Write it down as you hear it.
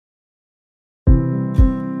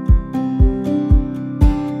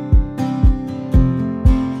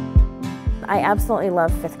I absolutely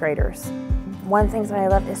love fifth graders. One of the things that I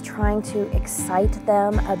love is trying to excite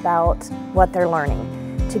them about what they're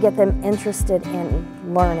learning, to get them interested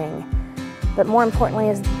in learning. But more importantly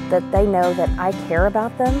is that they know that I care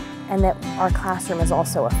about them and that our classroom is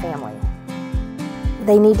also a family.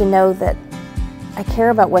 They need to know that I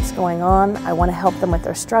care about what's going on. I want to help them with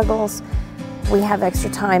their struggles. We have extra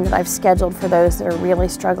time that I've scheduled for those that are really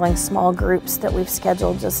struggling, small groups that we've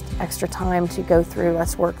scheduled just extra time to go through.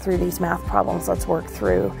 Let's work through these math problems. Let's work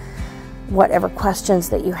through whatever questions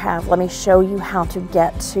that you have. Let me show you how to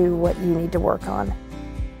get to what you need to work on.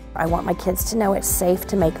 I want my kids to know it's safe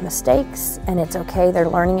to make mistakes and it's okay, they're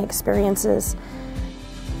learning experiences.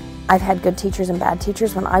 I've had good teachers and bad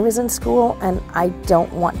teachers when I was in school, and I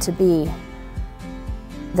don't want to be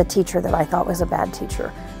the teacher that I thought was a bad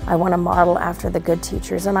teacher. I want to model after the good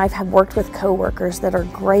teachers, and I've worked with coworkers that are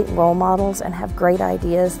great role models and have great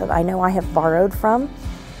ideas that I know I have borrowed from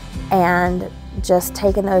and just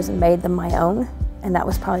taken those and made them my own. And that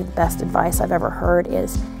was probably the best advice I've ever heard,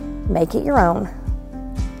 is make it your own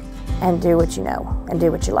and do what you know and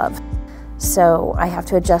do what you love. So I have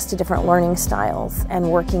to adjust to different learning styles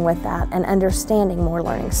and working with that and understanding more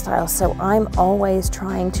learning styles. So I'm always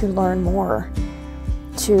trying to learn more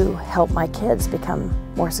to help my kids become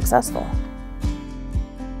more successful.